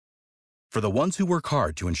For the ones who work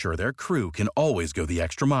hard to ensure their crew can always go the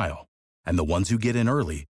extra mile, and the ones who get in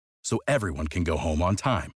early so everyone can go home on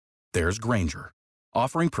time, there's Grainger,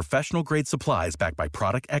 offering professional-grade supplies backed by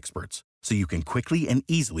product experts so you can quickly and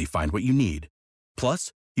easily find what you need.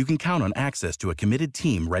 Plus, you can count on access to a committed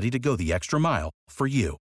team ready to go the extra mile for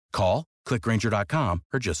you. Call, click Grainger.com,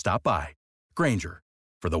 or just stop by. Grainger,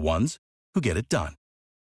 for the ones who get it done.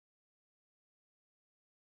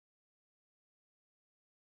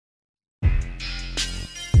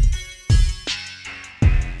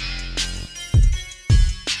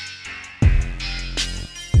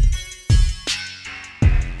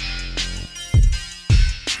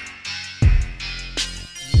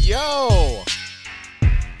 Yo!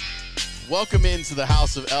 Welcome into the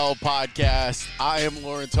House of L podcast. I am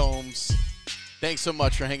Lawrence Holmes. Thanks so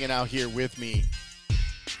much for hanging out here with me.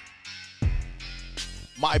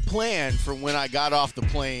 My plan from when I got off the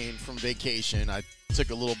plane from vacation, I took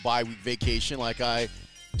a little bi-week vacation like I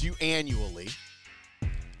do annually.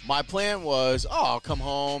 My plan was, I'll come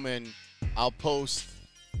home and I'll post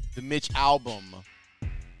the Mitch Albom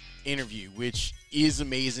interview, which is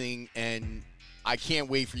amazing, and I can't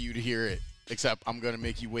wait for you to hear it, except I'm going to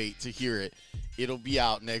make you wait to hear it. It'll be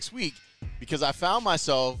out next week because I found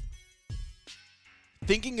myself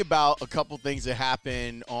thinking about a couple things that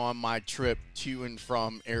happened on my trip to and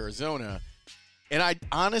from Arizona, and I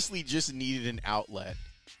honestly just needed an outlet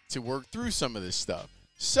to work through some of this stuff.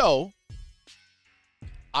 So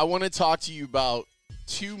I want to talk to you about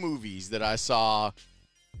two movies that I saw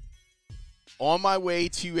on my way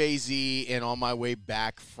to AZ and on my way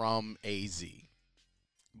back from AZ.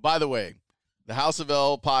 By the way, the House of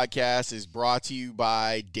L podcast is brought to you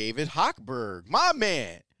by David Hochberg, my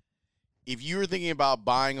man. If you were thinking about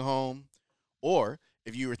buying a home, or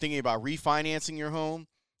if you were thinking about refinancing your home,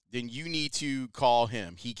 then you need to call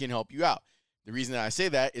him. He can help you out. The reason that I say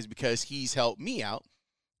that is because he's helped me out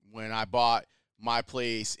when I bought my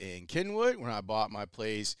place in Kenwood, when I bought my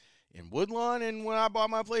place in Woodlawn, and when I bought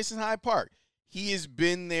my place in Hyde Park. He has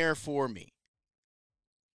been there for me.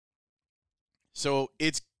 So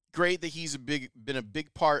it's great that he's been a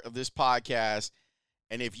big part of this podcast.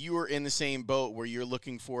 And if you are in the same boat where you're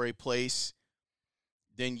looking for a place,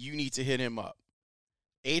 then you need to hit him up.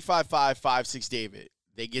 855-56-DAVID.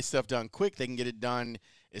 They get stuff done quick. They can get it done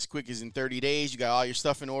as quick as in 30 days. You got all your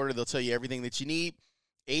stuff in order. They'll tell you everything that you need.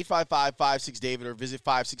 855-56-DAVID or visit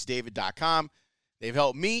 56david.com. They've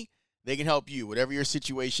helped me. They can help you. Whatever your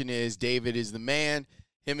situation is, David is the man.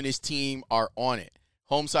 Him and his team are on it.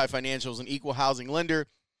 Homeside Financial is an equal housing lender.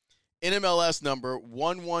 NMLS number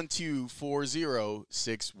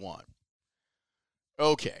 1124061.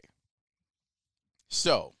 Okay.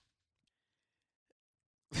 So,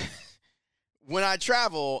 when I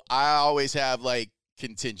travel, I always have, like,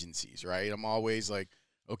 contingencies, right? I'm always like,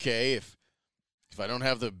 okay, if I don't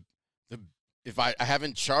have if I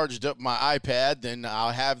haven't charged up my iPad, then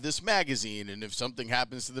I'll have this magazine. And if something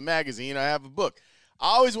happens to the magazine, I have a book. I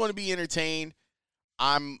always want to be entertained.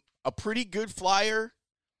 I'm a pretty good flyer,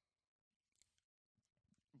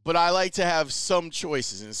 but I like to have some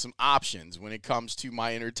choices and some options when it comes to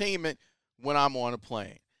my entertainment when I'm on a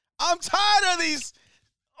plane. I'm tired of these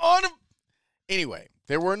Anyway,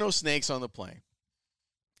 there were no snakes on the plane.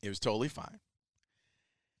 It was totally fine.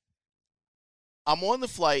 I'm on the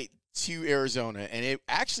flight to Arizona, and it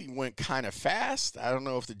actually went kind of fast. I don't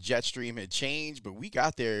know if the jet stream had changed, but we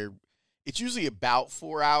got there. It's usually about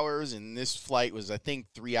 4 hours, and this flight was, I think,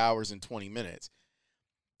 3 hours and 20 minutes.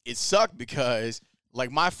 It sucked because,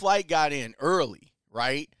 like, my flight got in early,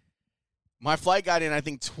 right? My flight got in, I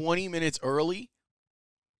think, 20 minutes early,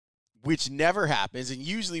 which never happens. And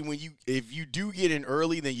usually if you do get in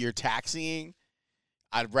early, then you're taxiing.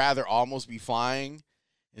 I'd rather almost be flying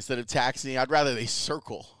instead of taxiing. I'd rather they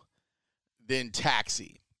circle than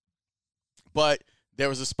taxi. But there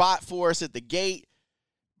was a spot for us at the gate.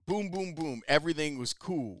 Boom, boom, boom. Everything was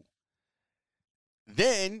cool.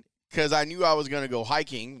 Then, because I knew I was going to go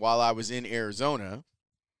hiking while I was in Arizona,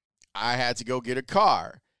 I had to go get a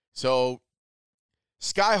car. So,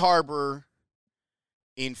 Sky Harbor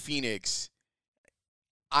in Phoenix,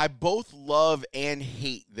 I both love and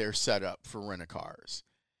hate their setup for rent-a-cars.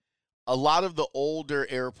 A lot of the older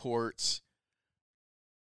airports,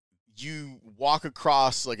 you walk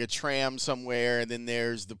across like a tram somewhere, and then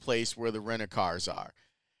there's the place where the rent-a-cars are.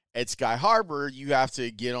 At Sky Harbor, you have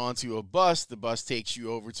to get onto a bus. The bus takes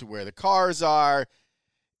you over to where the cars are.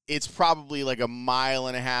 It's probably like a mile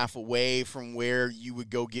and a half away from where you would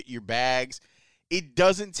go get your bags. It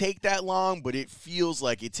doesn't take that long, but it feels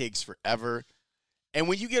like it takes forever. And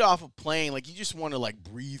when you get off a plane, like, you just want to, like,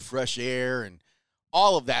 breathe fresh air and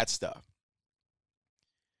all of that stuff.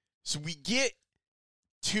 So we get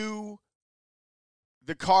to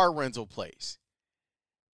the car rental place.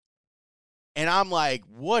 And I'm like,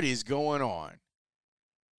 what is going on?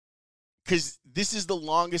 Because this is the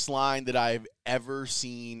longest line that I've ever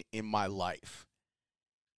seen in my life.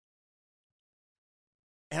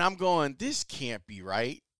 And I'm going, this can't be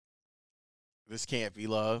right. This can't be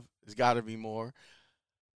love. There's got to be more.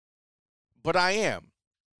 But I am.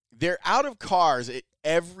 They're out of cars at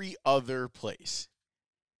every other place.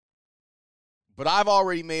 But I've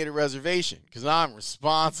already made a reservation because I'm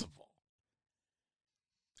responsible.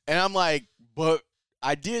 And I'm like, but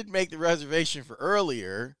I did make the reservation for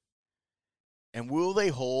earlier. And will they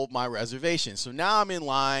hold my reservation? So now I'm in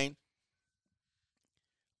line.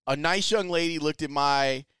 A nice young lady looked at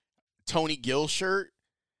my Tony Gill shirt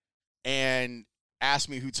and asked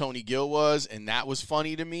me who Tony Gill was, and that was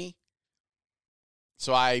funny to me.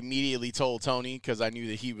 So I immediately told Tony because I knew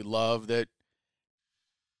that he would love that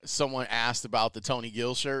someone asked about the Tony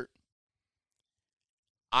Gill shirt.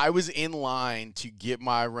 I was in line to get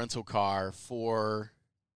my rental car for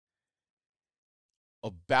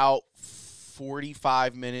about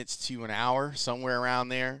 45 minutes to an hour, somewhere around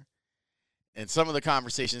there. And some of the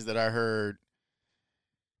conversations that I heard,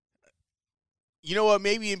 you know what,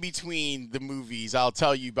 maybe in between the movies, I'll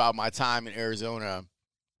tell you about my time in Arizona.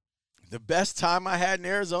 The best time I had in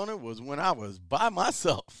Arizona was when I was by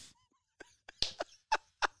myself.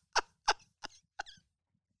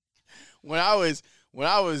 When I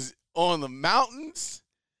was on the mountains,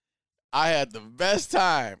 I had the best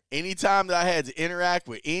time. Anytime that I had to interact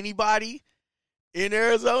with anybody in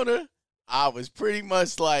Arizona, I was pretty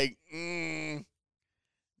much like,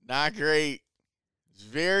 not great.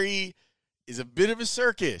 It's a bit of a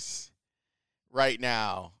circus right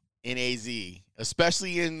now in AZ,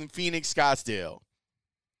 especially in Phoenix, Scottsdale.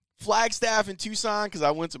 Flagstaff and Tucson, because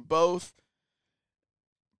I went to both.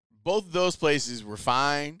 Both of those places were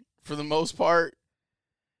fine for the most part.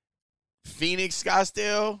 Phoenix,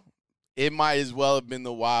 Scottsdale, it might as well have been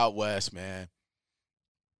the Wild West, man.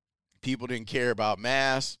 People didn't care about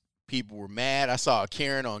masks. People were mad. I saw a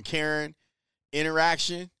Karen on Karen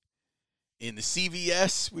interaction in the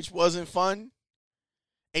CVS, which wasn't fun.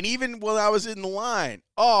 And even when I was in the line,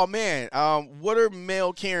 oh, man, what are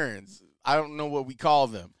male Karens? I don't know what we call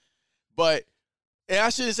them. But, and I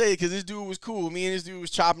shouldn't say it because this dude was cool. Me and this dude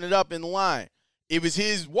was chopping it up in the line. It was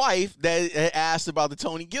his wife that had asked about the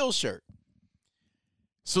Tony Gill shirt.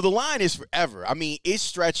 So the line is forever. I mean, it's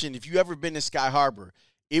stretching. If you ever been to Sky Harbor,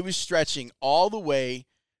 it was stretching all the way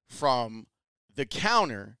from the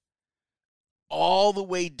counter all the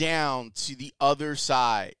way down to the other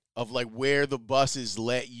side of like where the buses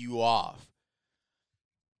let you off.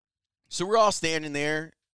 So we're all standing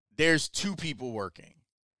there. There's two people working.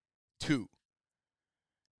 Two.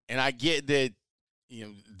 And I get that, you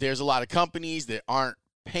know, there's a lot of companies that aren't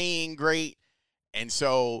paying great. And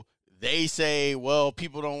so they say, well,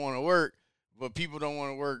 people don't want to work, but people don't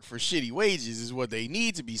want to work for shitty wages is what they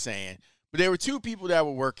need to be saying. But there were two people that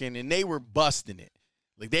were working, and they were busting it.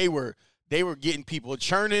 Like they were getting people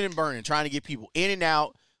churning and burning, trying to get people in and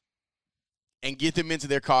out and get them into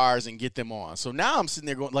their cars and get them on. So now I'm sitting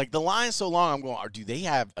there going, like, the line's so long, I'm going, do they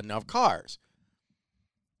have enough cars?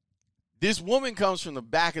 This woman comes from the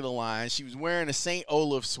back of the line. She was wearing a St.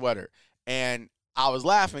 Olaf sweater. And I was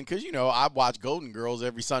laughing because, you know, I watch Golden Girls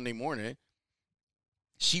every Sunday morning.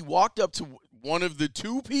 She walked up to one of the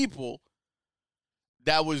two people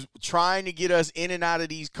that was trying to get us in and out of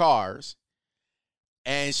these cars.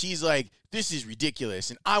 And she's like, this is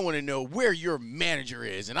ridiculous. And I want to know where your manager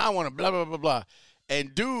is. And I want to blah, blah, blah, blah.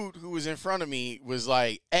 And dude who was in front of me was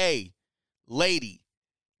like, hey, lady,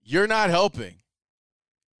 you're not helping.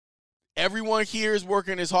 Everyone here is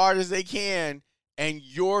working as hard as they can, and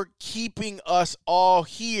you're keeping us all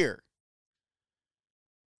here.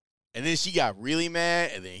 And then she got really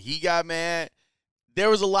mad, and then he got mad. There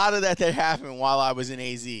was a lot of that happened while I was in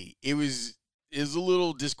AZ. It was a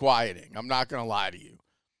little disquieting. I'm not going to lie to you.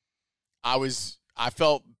 I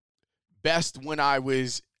felt best when I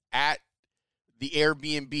was at the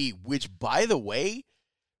Airbnb, which, by the way,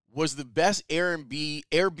 was the best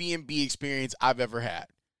Airbnb experience I've ever had.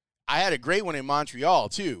 I had a great one in Montreal,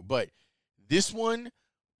 too, but this one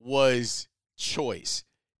was choice.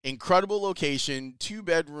 Incredible location, 2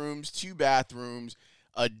 bedrooms, 2 bathrooms,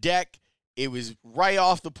 a deck. It was right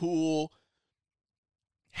off the pool.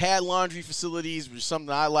 Had laundry facilities, which is something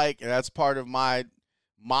I like, and that's part of my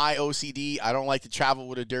OCD. I don't like to travel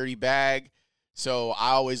with a dirty bag, so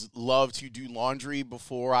I always love to do laundry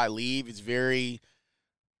before I leave. It's very,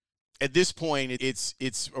 at this point, it's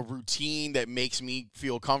a routine that makes me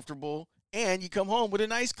feel comfortable, and you come home with a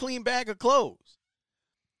nice clean bag of clothes.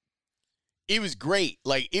 it was great.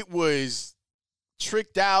 Like, it was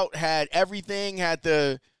tricked out, had everything, had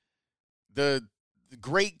the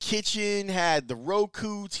great kitchen, had the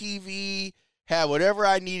Roku TV, had whatever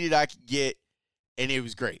I needed I could get, and it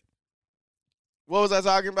was great. What was I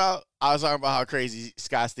talking about? I was talking about how crazy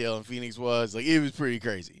Scottsdale and Phoenix was. Like, it was pretty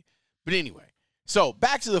crazy. But anyway, so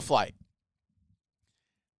back to the flight.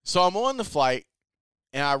 So I'm on the flight,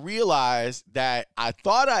 and I realized that I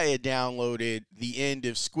thought I had downloaded the end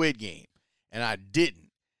of Squid Game, and I didn't.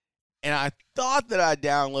 And I thought that I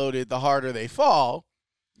downloaded The Harder They Fall,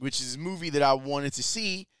 which is a movie that I wanted to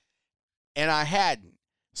see, and I hadn't.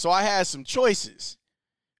 So I had some choices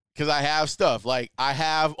because I have stuff. Like, I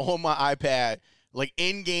have on my iPad, like,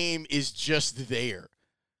 Endgame is just there.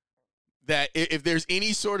 That if there's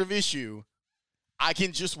any sort of issue, I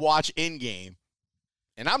can just watch Endgame.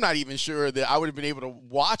 And I'm not even sure that I would have been able to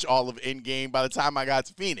watch all of Endgame by the time I got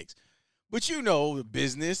to Phoenix. But you know the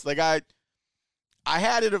business. Like, I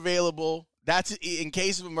had it available. That's in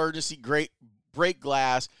case of emergency, great break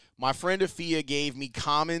glass. My friend Afia gave me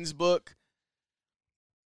Commons book.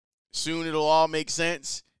 Soon it'll all make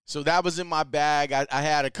sense. So that was in my bag. I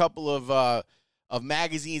had a couple of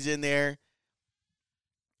magazines in there.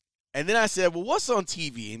 And then I said, well, what's on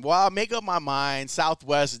TV? And while I make up my mind,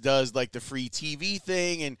 Southwest does like the free TV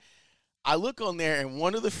thing. And I look on there, and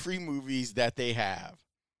one of the free movies that they have,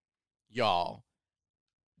 y'all,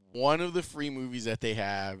 one of the free movies that they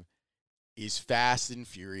have is Fast and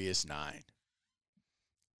Furious 9.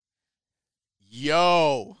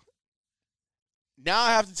 Yo. Now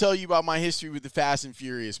I have to tell you about my history with the Fast and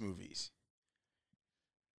Furious movies.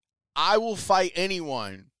 I will fight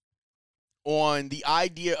anyone on the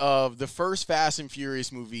idea of the first Fast and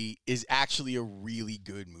Furious movie is actually a really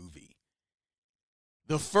good movie.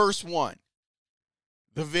 The first one,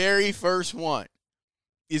 the very first one,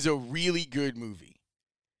 is a really good movie.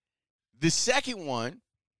 The second one,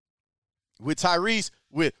 with Tyrese,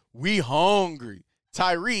 with We Hungry,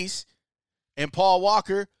 Tyrese and Paul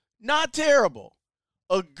Walker, not terrible.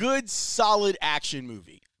 A good, solid action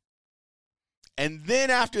movie. And then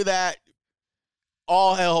after that,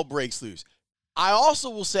 all hell breaks loose. I also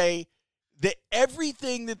will say that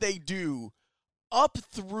everything that they do up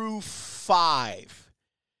through 5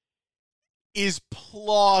 is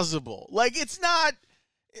plausible. Like, it's not,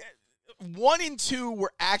 1 and 2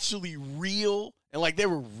 were actually real, and like there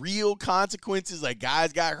were real consequences, like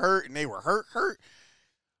guys got hurt and they were hurt.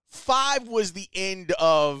 5 was the end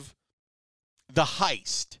of the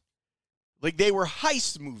heist. Like, they were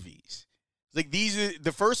heist movies. Like,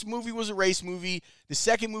 the first movie was a race movie. The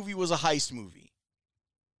second movie was a heist movie.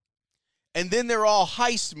 And then they're all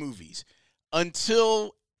heist movies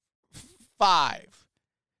until 5.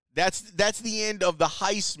 That's the end of the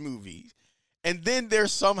heist movies. And then they're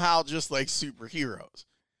somehow just like superheroes.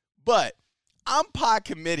 But I'm pot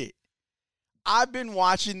committed. I've been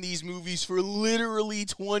watching these movies for literally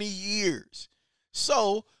 20 years.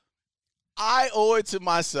 So I owe it to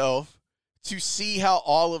myself to see how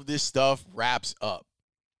all of this stuff wraps up.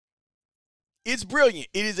 It's brilliant.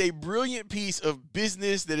 It is a brilliant piece of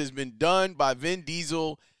business that has been done by Vin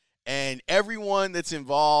Diesel and everyone that's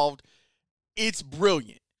involved. It's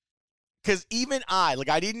brilliant. Because even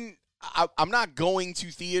I'm not going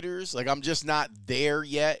to theaters. Like, I'm just not there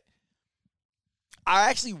yet. I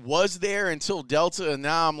actually was there until Delta, and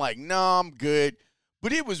now I'm like, no, I'm good.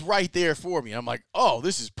 But it was right there for me. I'm like, oh,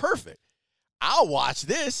 this is perfect. I'll watch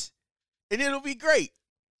this. And it'll be great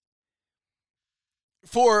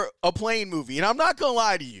for a plane movie. And I'm not going to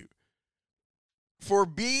lie to you. For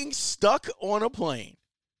being stuck on a plane,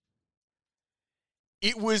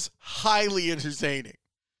 it was highly entertaining.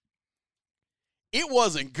 It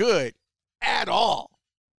wasn't good at all.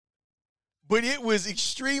 But it was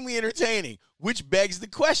extremely entertaining, which begs the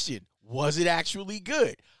question, was it actually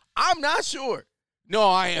good? I'm not sure. No,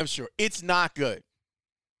 I am sure. It's not good.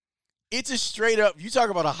 It's a straight up, you talk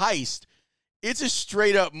about a heist, it's a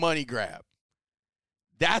straight up money grab.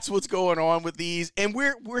 That's what's going on with these. And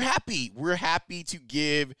we're happy. We're happy to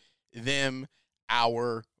give them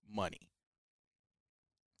our money.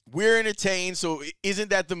 We're entertained, so isn't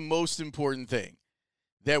that the most important thing?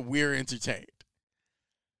 That we're entertained.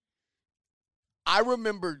 I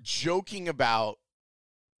remember joking about,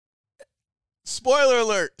 spoiler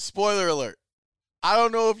alert. I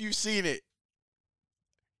don't know if you've seen it.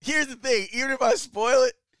 Here's the thing, even if I spoil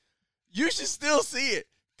it, you should still see it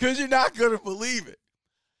because you're not going to believe it.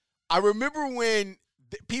 I remember when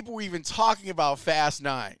people were even talking about Fast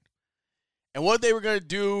 9 and what they were going to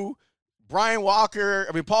do.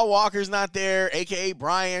 Paul Walker's not there, a.k.a.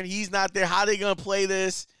 Brian. He's not there. How are they going to play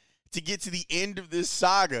this to get to the end of this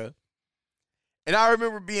saga? And I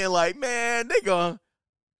remember being like, man, I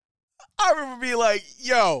remember being like,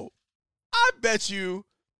 yo, I bet you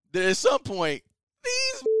that at some point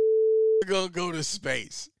these are going to go to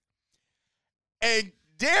space. And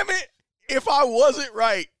damn it, if I wasn't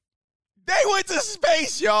right, they went to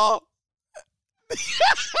space, y'all.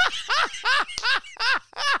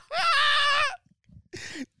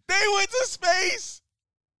 They went to space.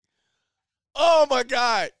 Oh, my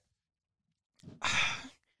God.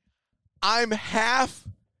 I'm half,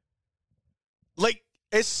 like,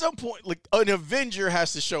 at some point, like, an Avenger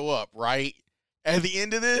has to show up, right? At the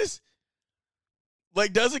end of this.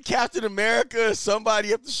 Like, doesn't Captain America, somebody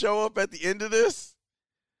have to show up at the end of this?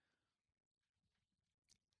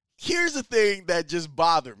 Here's the thing that just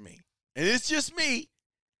bothered me. And it's just me.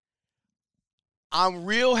 I'm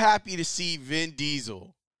real happy to see Vin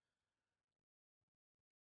Diesel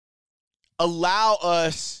allow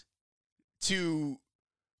us to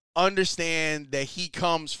understand that he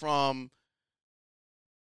comes from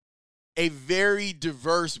a very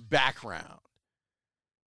diverse background.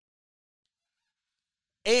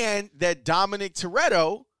 And that Dominic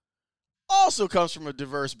Toretto also comes from a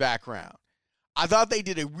diverse background. I thought they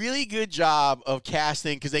did a really good job of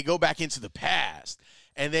casting because they go back into the past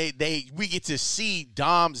and we get to see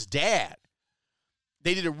Dom's dad.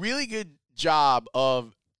 They did a really good job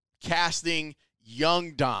of casting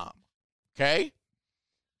young Dom. Okay?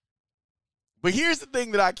 But here's the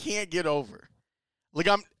thing that I can't get over. Like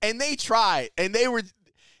they tried, and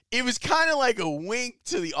it was kind of like a wink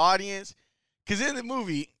to the audience. Because in the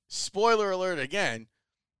movie, spoiler alert again,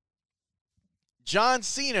 John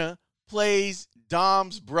Cena plays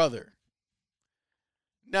Dom's brother.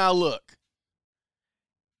 Now look,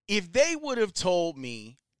 if they would have told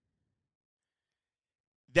me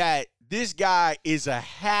that this guy is a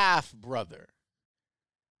half brother,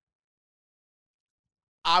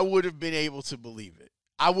 I would have been able to believe it.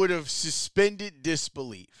 I would have suspended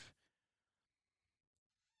disbelief.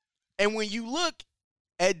 And when you look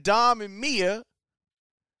at Dom and Mia,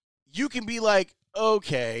 you can be like,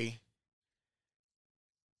 okay,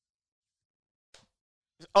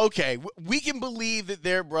 we can believe that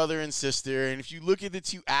they're brother and sister. And if you look at the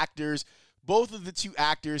two actors, both of the two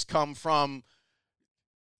actors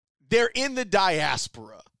they're in the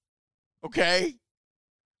diaspora, okay?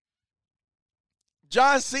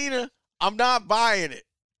 John Cena, I'm not buying it.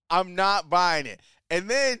 And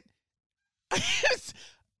then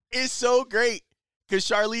it's so great because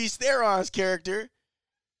Charlize Theron's character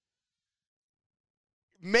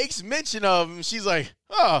makes mention of him. She's like,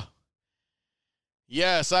 oh,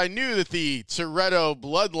 yes, I knew that the Toretto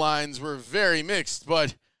bloodlines were very mixed,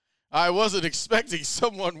 but I wasn't expecting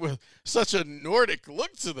someone with such a Nordic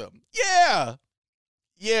look to them. Yeah.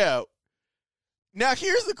 Now,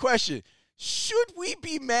 here's the question. Should we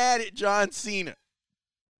be mad at John Cena?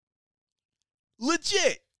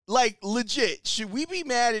 Legit. Should we be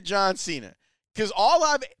mad at John Cena? Because all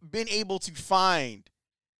I've been able to find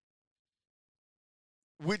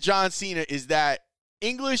with John Cena is that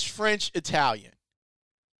English, French, Italian.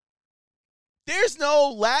 There's no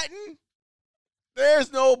Latin.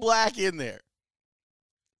 There's no black in there.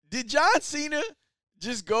 Did John Cena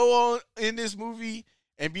just go on in this movie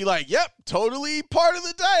and be like, yep, totally part of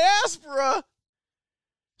the diaspora?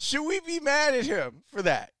 Should we be mad at him for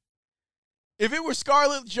that? If it were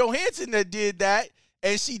Scarlett Johansson that did that,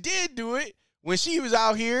 and she did do it when she was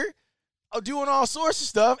out here doing all sorts of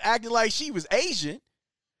stuff, acting like she was Asian.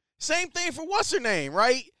 Same thing for what's her name,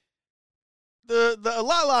 right? The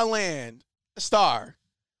La La Land star.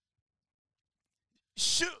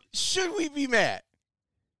 Should we be mad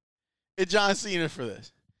at John Cena for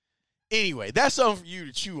this? Anyway, that's something for you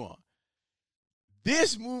to chew on.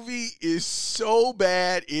 This movie is so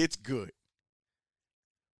bad, it's good.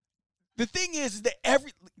 The thing is that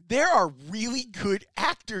there are really good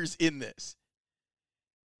actors in this.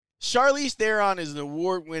 Charlize Theron is an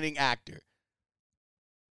award-winning actor.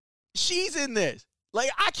 She's in this.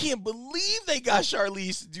 Like, I can't believe they got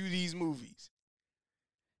Charlize to do these movies.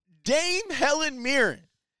 Dame Helen Mirren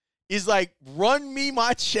is like, run me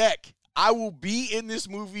my check. I will be in this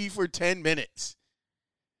movie for 10 minutes.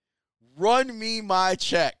 Run me my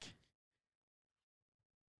check.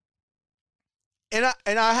 And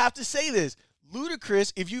I have to say this.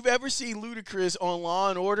 Ludacris, if you've ever seen Ludacris on Law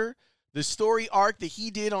and Order, the story arc that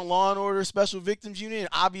he did on Law and Order Special Victims Unit, and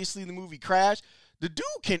obviously the movie Crash, the dude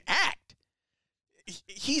can act.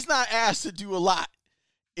 He's not asked to do a lot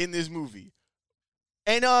in this movie.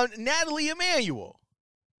 And Natalie Emmanuel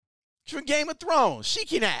from Game of Thrones, she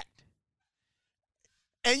can act.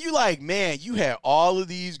 And you like, man, you had all of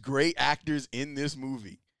these great actors in this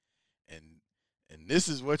movie. And this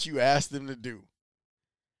is what you asked them to do.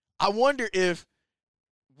 I wonder if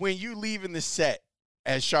when you leaving the set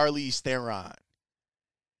as Charlize Theron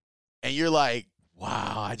and you're like,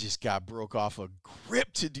 wow, I just got broke off a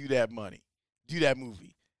grip to do that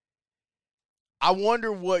movie. I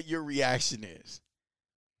wonder what your reaction is.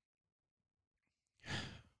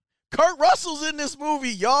 Kurt Russell's in this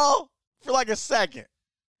movie, y'all, for like a second.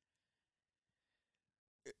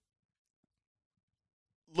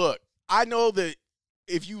 Look, I know that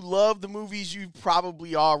if you love the movies, you've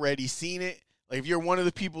probably already seen it. Like if you're one of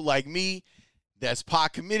the people like me that's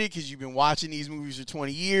pot committed because you've been watching these movies for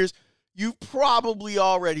 20 years, you've probably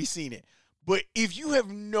already seen it. But if you have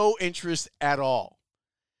no interest at all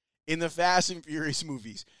in the Fast and Furious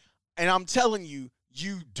movies, and I'm telling you,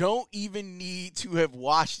 you don't even need to have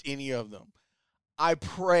watched any of them, I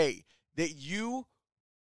pray that you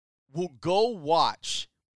will go watch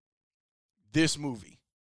this movie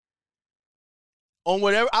on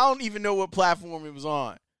whatever, I don't even know what platform it was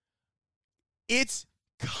on. It's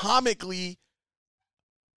comically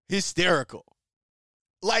hysterical.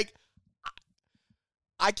 Like,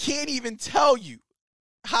 I can't even tell you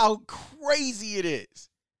how crazy it is.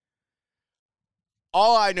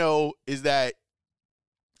 All I know is that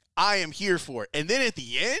I am here for it. And then at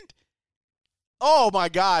the end, oh my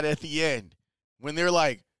God, at the end, when they're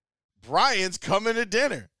like, Brian's coming to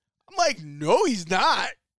dinner. I'm like, no, he's not,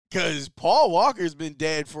 because Paul Walker's been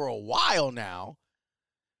dead for a while now.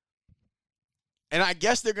 And I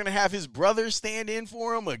guess they're going to have his brother stand in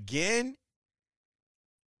for him again.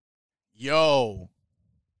 Yo,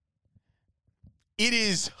 it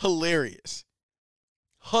is hilarious.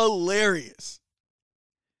 Hilarious.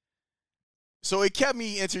 So it kept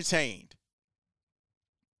me entertained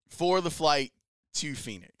for the flight to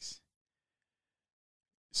Phoenix.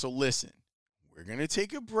 So listen, we're going to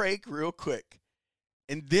take a break real quick.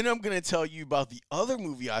 And then I'm going to tell you about the other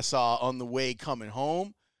movie I saw on the way coming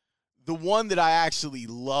home. The one that I actually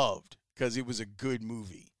loved because it was a good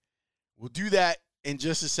movie. We'll do that in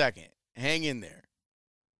just a second. Hang in there.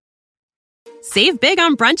 Save big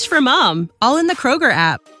on brunch for mom, all in the Kroger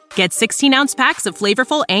app. Get 16-ounce packs of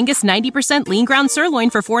flavorful Angus 90% lean ground sirloin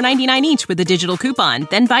for $4.99 each with a digital coupon.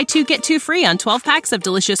 Then buy 2, get 2 free on 12 packs of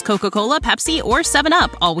delicious Coca-Cola, Pepsi, or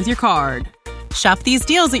 7-Up, all with your card. Shop these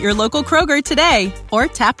deals at your local Kroger today, or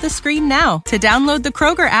tap the screen now to download the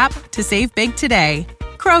Kroger app to save big today.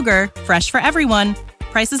 Kroger, fresh for everyone.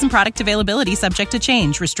 Prices and product availability subject to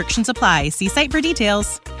change. Restrictions apply. See site for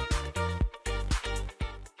details.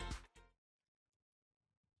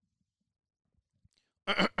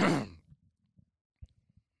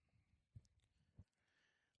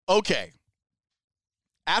 Okay.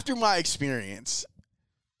 After my experience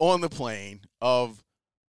on the plane of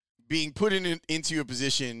being put into a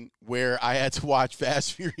position where I had to watch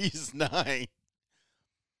Fast Furious 9,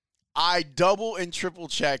 I double and triple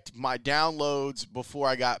checked my downloads before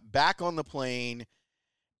I got back on the plane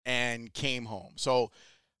and came home. So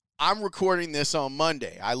I'm recording this on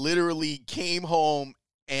Monday. I literally came home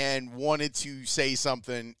and wanted to say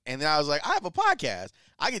something, and then I was like, I have a podcast.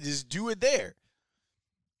 I could just do it there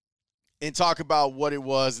and talk about what it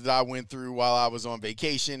was that I went through while I was on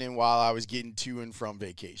vacation and while I was getting to and from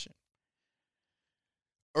vacation.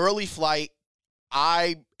 Early flight,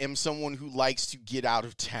 I am someone who likes to get out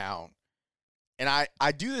of town. And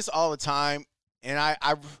I do this all the time, and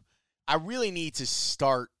I really need to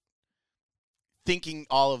start thinking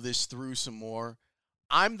all of this through some more.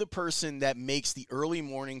 I'm the person that makes the early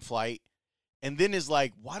morning flight and then is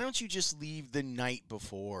like, why don't you just leave the night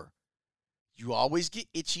before? You always get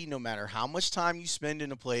itchy no matter how much time you spend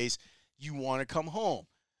in a place. You want to come home.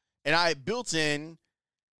 And I built in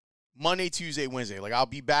Monday, Tuesday, Wednesday. Like, I'll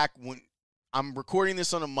be back when I'm recording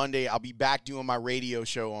this on a Monday. I'll be back doing my radio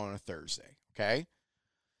show on a Thursday, okay?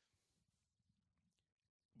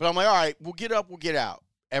 But I'm like, all right, we'll get up, we'll get out.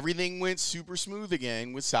 Everything went super smooth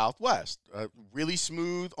again with Southwest. Really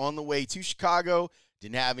smooth on the way to Chicago.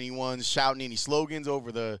 Didn't have anyone shouting any slogans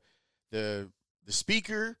over the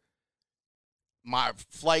speaker. My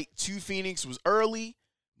flight to Phoenix was early.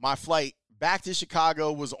 My flight back to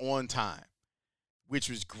Chicago was on time, which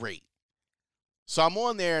was great. So I'm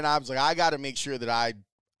on there, and I was like, I got to make sure that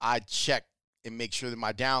I check and make sure that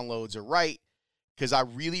my downloads are right, because I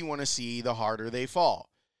really want to see The Harder They Fall.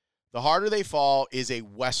 The Harder They Fall is a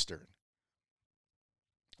Western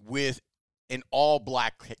with an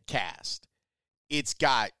all-black cast. It's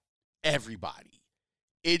got everybody.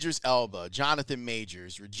 Idris Elba, Jonathan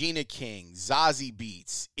Majors, Regina King, Zazie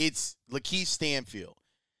Beetz. It's Lakeith Stanfield.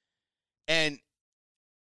 And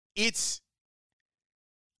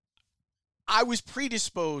I was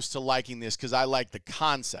predisposed to liking this because I like the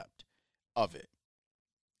concept of it.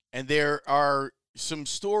 And there are some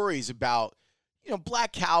stories about,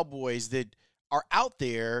 black cowboys that are out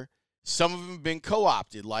there. Some of them have been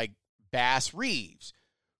co-opted, like Bass Reeves,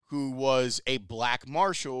 who was a black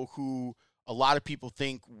marshal who a lot of people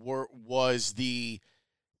think was the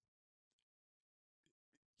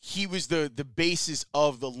basis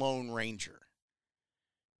of the Lone Ranger.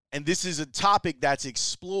 And this is a topic that's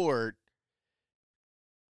explored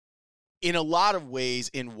in a lot of ways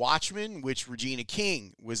in Watchmen, which Regina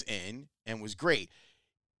King was in and was great.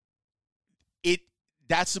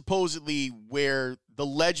 That's supposedly where the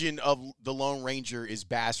legend of the Lone Ranger is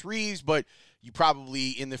Bass Reeves, but you probably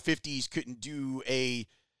in the 50s couldn't do a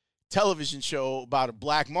television show about a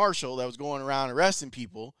black marshal that was going around arresting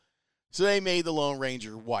people, so they made the Lone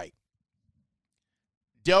Ranger white.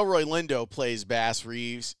 Delroy Lindo plays Bass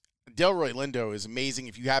Reeves. Delroy Lindo is amazing.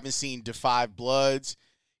 If you haven't seen Da 5 Bloods,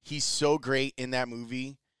 he's so great in that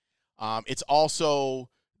movie. It's also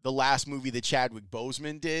the last movie that Chadwick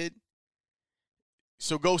Boseman did.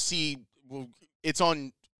 So go see, it's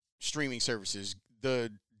on streaming services,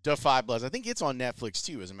 the Da 5 Bloods. I think it's on Netflix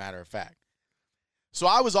too, as a matter of fact. So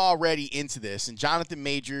I was already into this, and Jonathan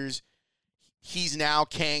Majors, he's now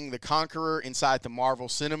Kang the Conqueror inside the Marvel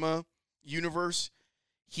Cinema universe.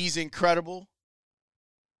 He's incredible.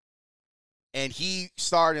 And he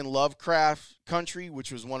starred in Lovecraft Country,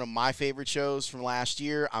 which was one of my favorite shows from last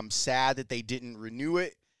year. I'm sad that they didn't renew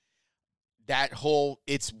it.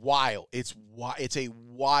 It's wild. It's a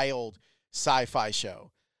wild sci-fi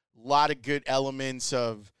show. A lot of good elements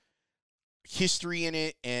of history in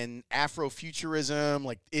it and Afrofuturism.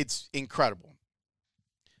 Like, it's incredible.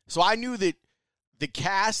 So I knew that the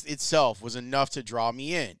cast itself was enough to draw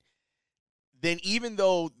me in. Then even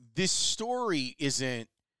though this story isn't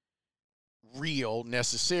real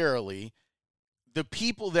necessarily, the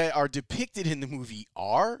people that are depicted in the movie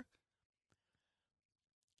are.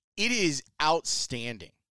 It is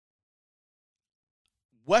outstanding.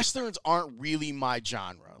 Westerns aren't really my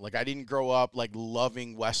genre. Like, I didn't grow up like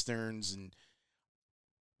loving Westerns, and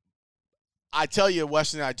I tell you a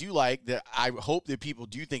Western I do like that I hope that people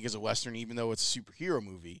do think is a Western, even though it's a superhero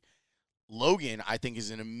movie. Logan, I think,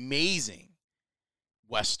 is an amazing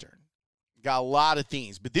Western. Got a lot of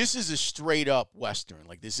themes, but this is a straight up Western.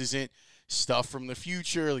 Like, this isn't stuff from the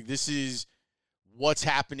future. Like, this is what's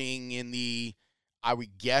happening in I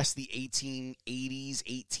would guess the 1880s,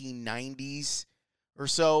 1890s or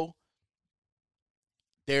so.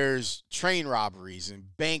 There's train robberies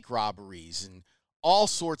and bank robberies and all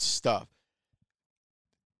sorts of stuff.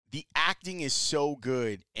 The acting is so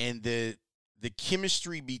good, and the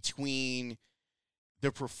chemistry between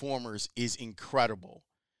the performers is incredible.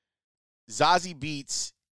 Zazie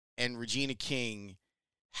Beetz and Regina King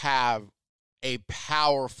have a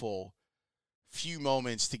powerful few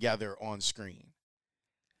moments together on screen.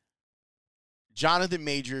 Jonathan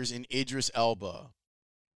Majors and Idris Elba,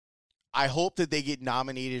 I hope that they get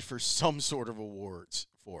nominated for some sort of awards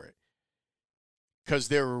for it, because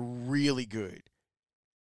they're really good.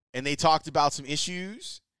 And they talked about some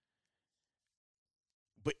issues,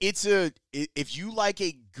 but if you like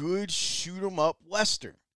a good shoot 'em up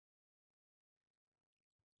Western,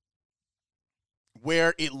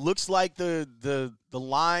 where it looks like the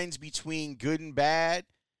lines between good and bad,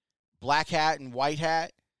 black hat and white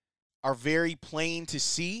hat, are very plain to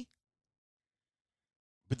see.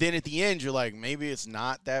 But then at the end, you're like, maybe it's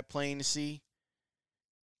not that plain to see.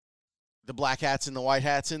 The black hats and the white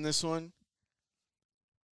hats in this one.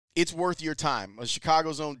 It's worth your time.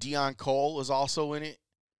 Chicago's own Dion Cole is also in it.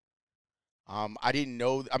 I didn't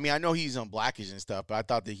know. I mean, I know he's on Blackish and stuff, but I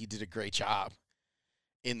thought that he did a great job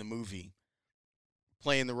in the movie,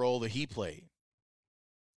 playing the role that he played.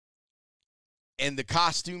 And the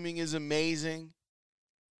costuming is amazing.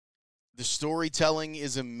 The storytelling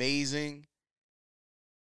is amazing.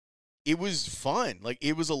 It was fun. Like,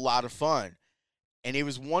 it was a lot of fun. And it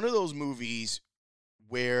was one of those movies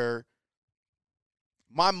where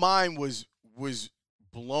my mind was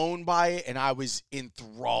blown by it, and I was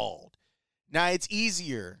enthralled. Now, it's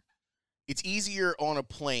easier on a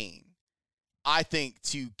plane, I think,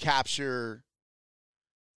 to capture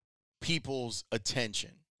people's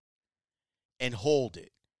attention and hold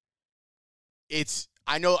it.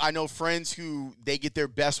 I know friends who they get their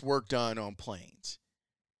best work done on planes.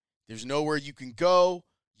 There's nowhere you can go.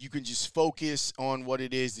 You can just focus on what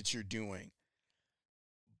it is that you're doing.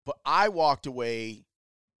 But I walked away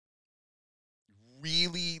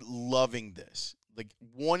really loving this, like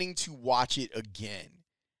wanting to watch it again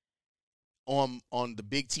on the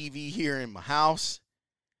big TV here in my house.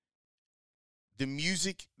 The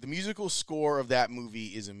musical score of that movie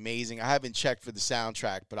is amazing. I haven't checked for the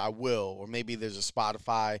soundtrack, but I will. Or maybe there's a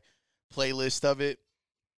Spotify playlist of it,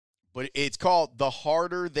 but it's called The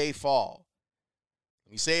Harder They Fall.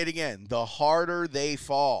 Let me say it again. The Harder They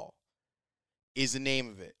Fall is the name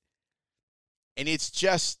of it. And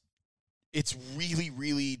it's really,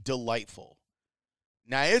 really delightful.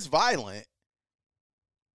 Now, it's violent.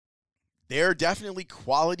 There are definitely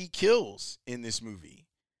quality kills in this movie.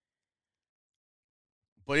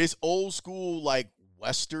 But it's old school, like,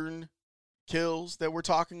 Western kills that we're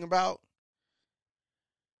talking about.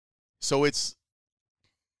 So it's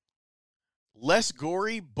less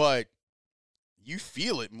gory, but you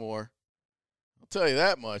feel it more. I'll tell you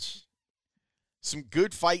that much. Some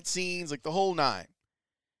good fight scenes, like the whole nine.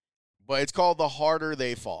 But it's called The Harder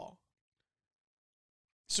They Fall.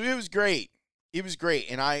 So it was great. It was great,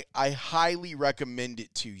 and I highly recommend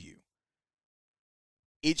it to you.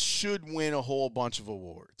 It should win a whole bunch of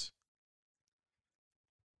awards.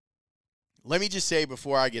 Let me just say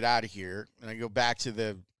before I get out of here, and I go back to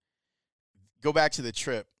the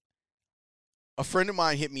trip, a friend of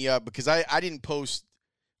mine hit me up because I didn't post.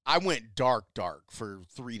 I went dark for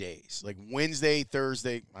 3 days, like Wednesday,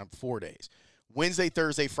 Thursday, 4 days. Wednesday,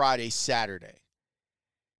 Thursday, Friday, Saturday.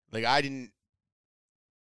 Like I didn't.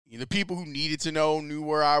 The people who needed to know knew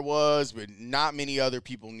where I was, but not many other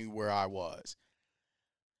people knew where I was.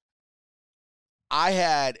 I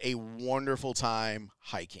had a wonderful time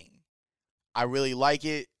hiking. I really like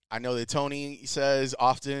it. I know that Tony says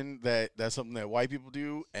often that that's something that white people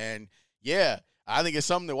do. And, yeah, I think it's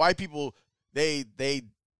something that white people, they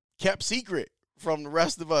kept secret from the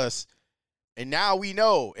rest of us. And now we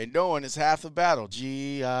know, and knowing is half the battle.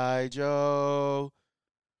 G.I. Joe.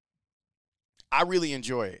 I really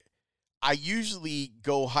enjoy it. I usually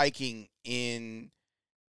go hiking in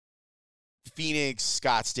Phoenix,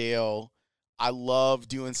 Scottsdale. I love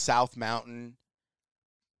doing South Mountain,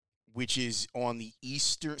 which is on the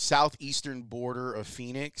southeastern border of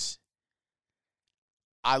Phoenix.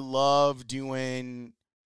 I love doing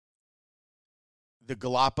the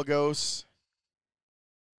Galapagos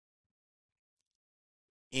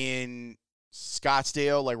in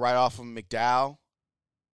Scottsdale, like right off of McDowell.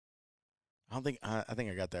 I think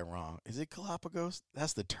I got that wrong. Is it Galapagos?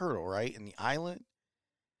 That's the turtle, right? In the island?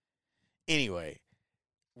 Anyway,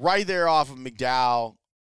 right there off of McDowell,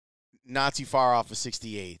 not too far off of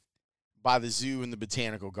 68th, by the zoo and the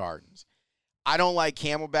botanical gardens. I don't like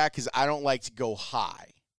Camelback because I don't like to go high.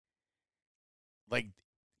 Like,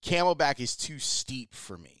 Camelback is too steep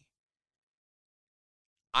for me.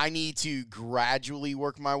 I need to gradually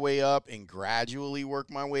work my way up and gradually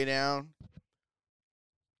work my way down.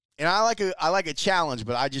 And I like a challenge,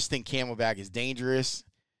 but I just think Camelback is dangerous.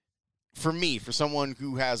 For me, for someone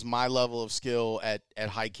who has my level of skill at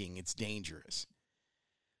hiking, it's dangerous.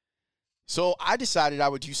 So I decided I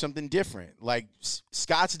would do something different. Like,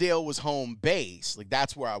 Scottsdale was home base. Like,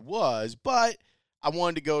 that's where I was, but I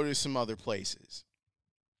wanted to go to some other places.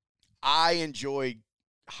 I enjoyed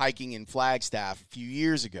hiking in Flagstaff a few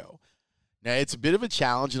years ago. Now, it's a bit of a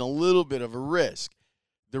challenge and a little bit of a risk.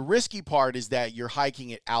 The risky part is that you're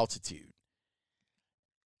hiking at altitude.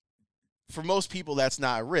 For most people, that's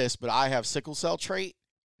not a risk, but I have sickle cell trait.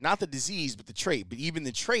 Not the disease, but the trait. But even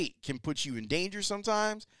the trait can put you in danger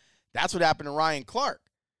sometimes. That's what happened to Ryan Clark.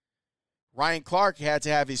 Ryan Clark had to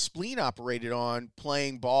have his spleen operated on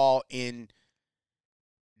playing ball in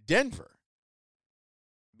Denver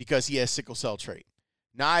because he has sickle cell trait.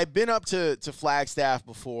 Now, I've been up to Flagstaff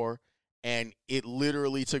before, and it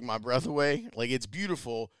literally took my breath away. Like, it's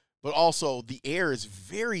beautiful, but also the air is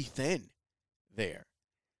very thin there.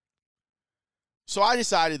 So I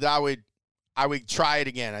decided that I would try it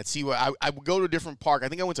again. I'd see what I would go to a different park. I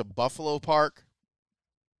think I went to Buffalo Park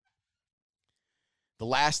the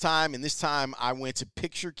last time, and this time I went to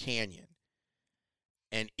Picture Canyon,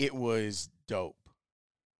 and it was dope.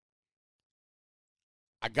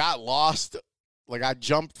 I got lost. Like, I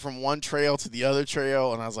jumped from one trail to the other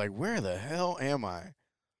trail, and I was like, where the hell am I?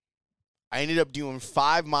 I ended up doing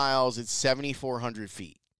 5 miles at 7,400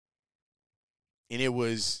 feet, and it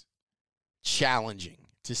was challenging,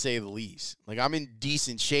 to say the least. Like, I'm in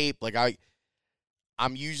decent shape. Like,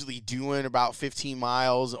 I'm usually doing about 15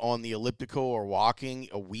 miles on the elliptical or walking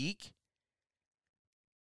a week.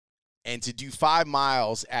 And to do 5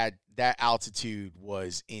 miles at that altitude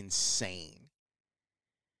was insane.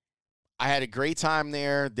 I had a great time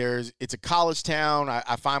there. It's a college town.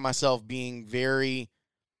 I find myself being very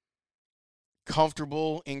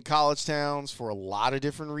comfortable in college towns for a lot of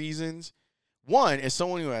different reasons. One, as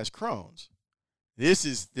someone who has Crohn's, this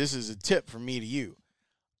is a tip from me to you.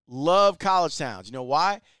 Love college towns. You know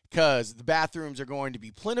why? Because the bathrooms are going to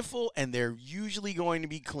be plentiful and they're usually going to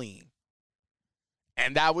be clean.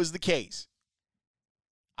 And that was the case.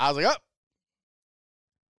 I was like, oh,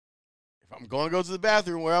 if I'm going to go to the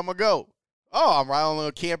bathroom, where I'm going to go? Oh, I'm right on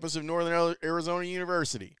the campus of Northern Arizona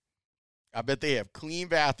University. I bet they have clean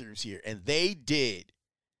bathrooms here. And they did.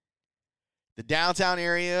 The downtown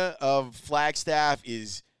area of Flagstaff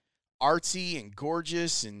is artsy and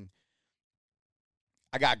gorgeous, and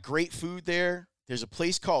I got great food there. There's a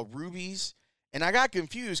place called Ruby's, and I got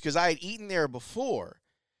confused because I had eaten there before.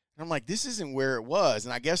 And I'm like, this isn't where it was.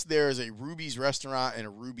 And I guess there is a Ruby's restaurant and a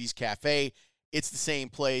Ruby's cafe. It's the same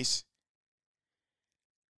place.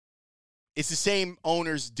 It's the same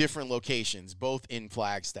owners, different locations, both in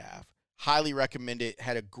Flagstaff. Highly recommend it.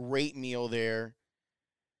 Had a great meal there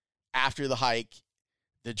after the hike.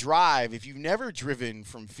 The drive, if you've never driven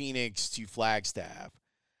from Phoenix to Flagstaff,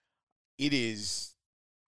 it is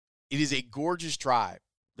a gorgeous drive.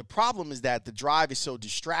 The problem is that the drive is so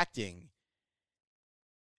distracting.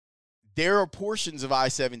 There are portions of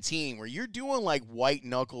I-17 where you're doing like white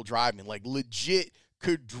knuckle driving, like legit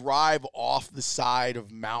could drive off the side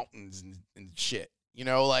of mountains and shit, you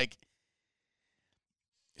know, like,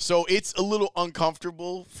 so it's a little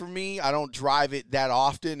uncomfortable for me. I don't drive it that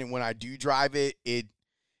often, and when I do drive it, it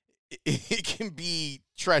can be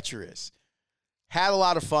treacherous. Had a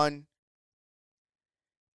lot of fun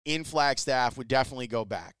in Flagstaff. Would definitely go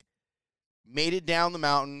back. Made it down the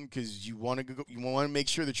mountain because you want to make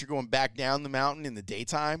sure that you're going back down the mountain in the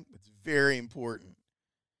daytime. It's very important.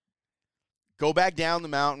 Go back down the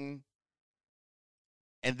mountain,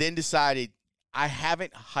 and then decided I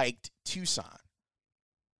haven't hiked Tucson.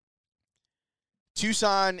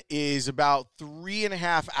 Tucson is about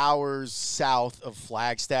 3.5 hours south of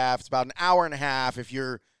Flagstaff. It's about an hour and a half. If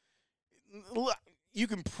you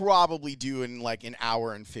can probably do in like an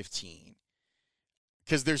hour and 15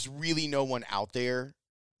 because there's really no one out there,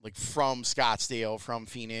 like from Scottsdale, from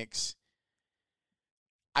Phoenix.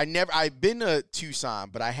 I've been to Tucson,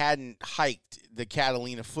 but I hadn't hiked the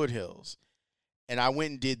Catalina foothills. And I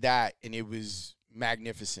went and did that, and it was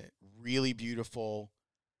magnificent. Really beautiful.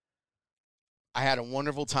 I had a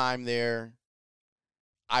wonderful time there.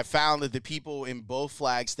 I found that the people in both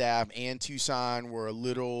Flagstaff and Tucson were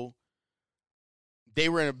they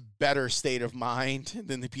were in a better state of mind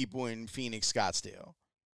than the people in Phoenix, Scottsdale.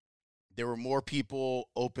 There were more people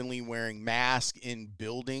openly wearing masks in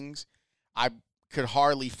buildings. I could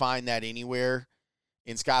hardly find that anywhere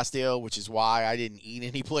in Scottsdale, which is why I didn't eat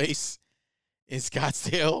any place in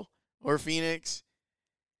Scottsdale or Phoenix.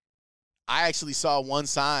 I actually saw one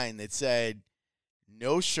sign that said,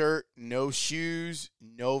 no shirt, no shoes,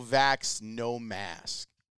 no vax, no mask.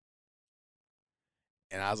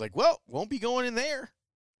 And I was like, well, won't be going in there.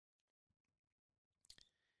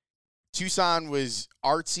 Tucson was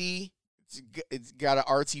artsy. It's got an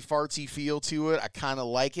artsy-fartsy feel to it. I kind of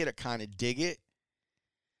like it. I kind of dig it.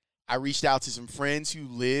 I reached out to some friends who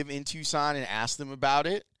live in Tucson and asked them about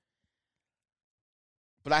it.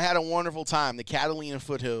 But I had a wonderful time. The Catalina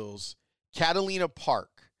foothills, Catalina Park.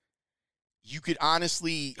 You could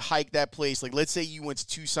honestly hike that place. Like, let's say you went to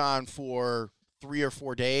Tucson for 3 or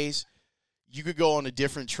 4 days. You could go on a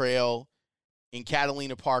different trail in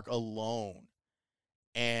Catalina Park alone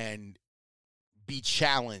and be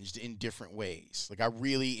challenged in different ways. Like, I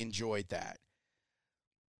really enjoyed that.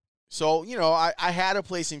 So, you know, I had a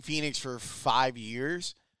place in Phoenix for 5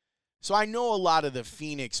 years. So I know a lot of the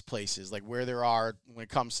Phoenix places, like where there are when it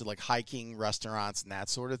comes to like hiking, restaurants, and that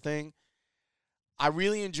sort of thing. I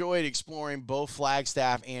really enjoyed exploring both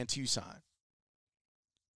Flagstaff and Tucson.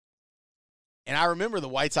 And I remember the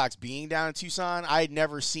White Sox being down in Tucson. I had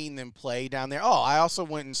never seen them play down there. Oh, I also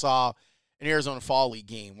went and saw an Arizona Fall League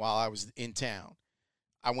game while I was in town.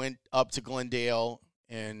 I went up to Glendale,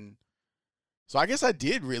 and so I guess I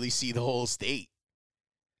did really see the whole state.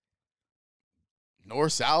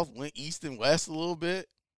 North, south, went east and west a little bit.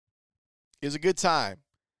 It was a good time.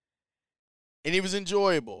 And it was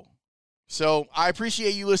enjoyable. So I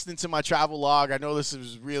appreciate you listening to my travel log. I know this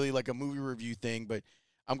is really like a movie review thing, but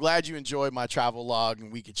I'm glad you enjoyed my travel log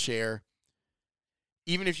and we could share.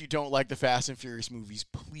 Even if you don't like the Fast and Furious movies,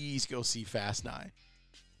 please go see Fast 9.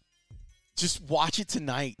 Just watch it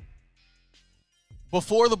tonight.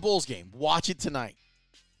 Before the Bulls game, watch it tonight.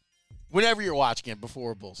 Whenever you're watching it,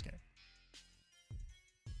 before a Bulls game.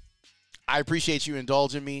 I appreciate you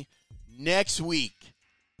indulging me. Next week,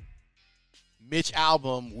 Mitch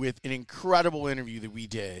Albom with an incredible interview that we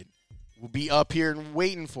did will be up here and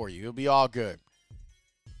waiting for you. It'll be all good.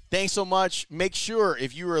 Thanks so much. Make sure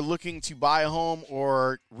if you are looking to buy a home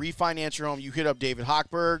or refinance your home, you hit up David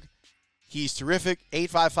Hochberg. He's terrific.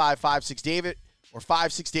 855-56-DAVID or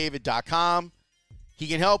 56david.com. He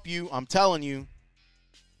can help you. I'm telling you.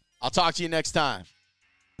 I'll talk to you next time.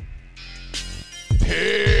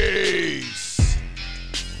 Peace.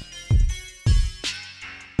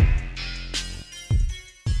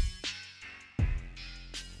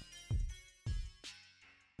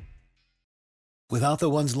 Without the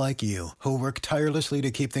ones like you, who work tirelessly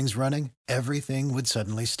to keep things running, everything would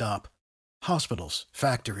suddenly stop. Hospitals,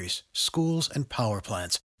 factories, schools, and power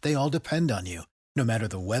plants, they all depend on you. No matter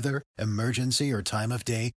the weather, emergency, or time of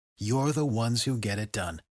day, you're the ones who get it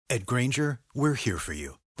done. At Grainger, we're here for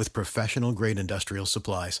you with professional-grade industrial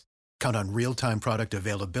supplies. Count on real-time product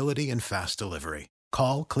availability and fast delivery.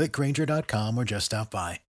 Call, click Grainger.com, or just stop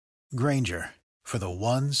by. Grainger, for the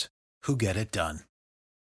ones who get it done.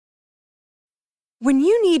 When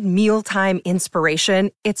you need mealtime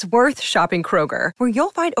inspiration, it's worth shopping Kroger, where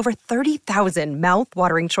you'll find over 30,000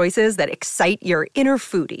 mouth-watering choices that excite your inner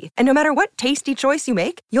foodie. And no matter what tasty choice you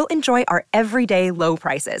make, you'll enjoy our everyday low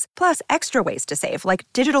prices, plus extra ways to save, like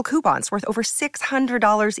digital coupons worth over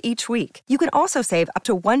 $600 each week. You can also save up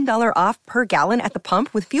to $1 off per gallon at the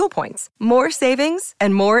pump with fuel points. More savings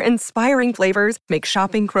and more inspiring flavors make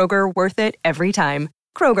shopping Kroger worth it every time.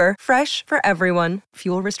 Kroger, fresh for everyone.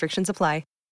 Fuel restrictions apply.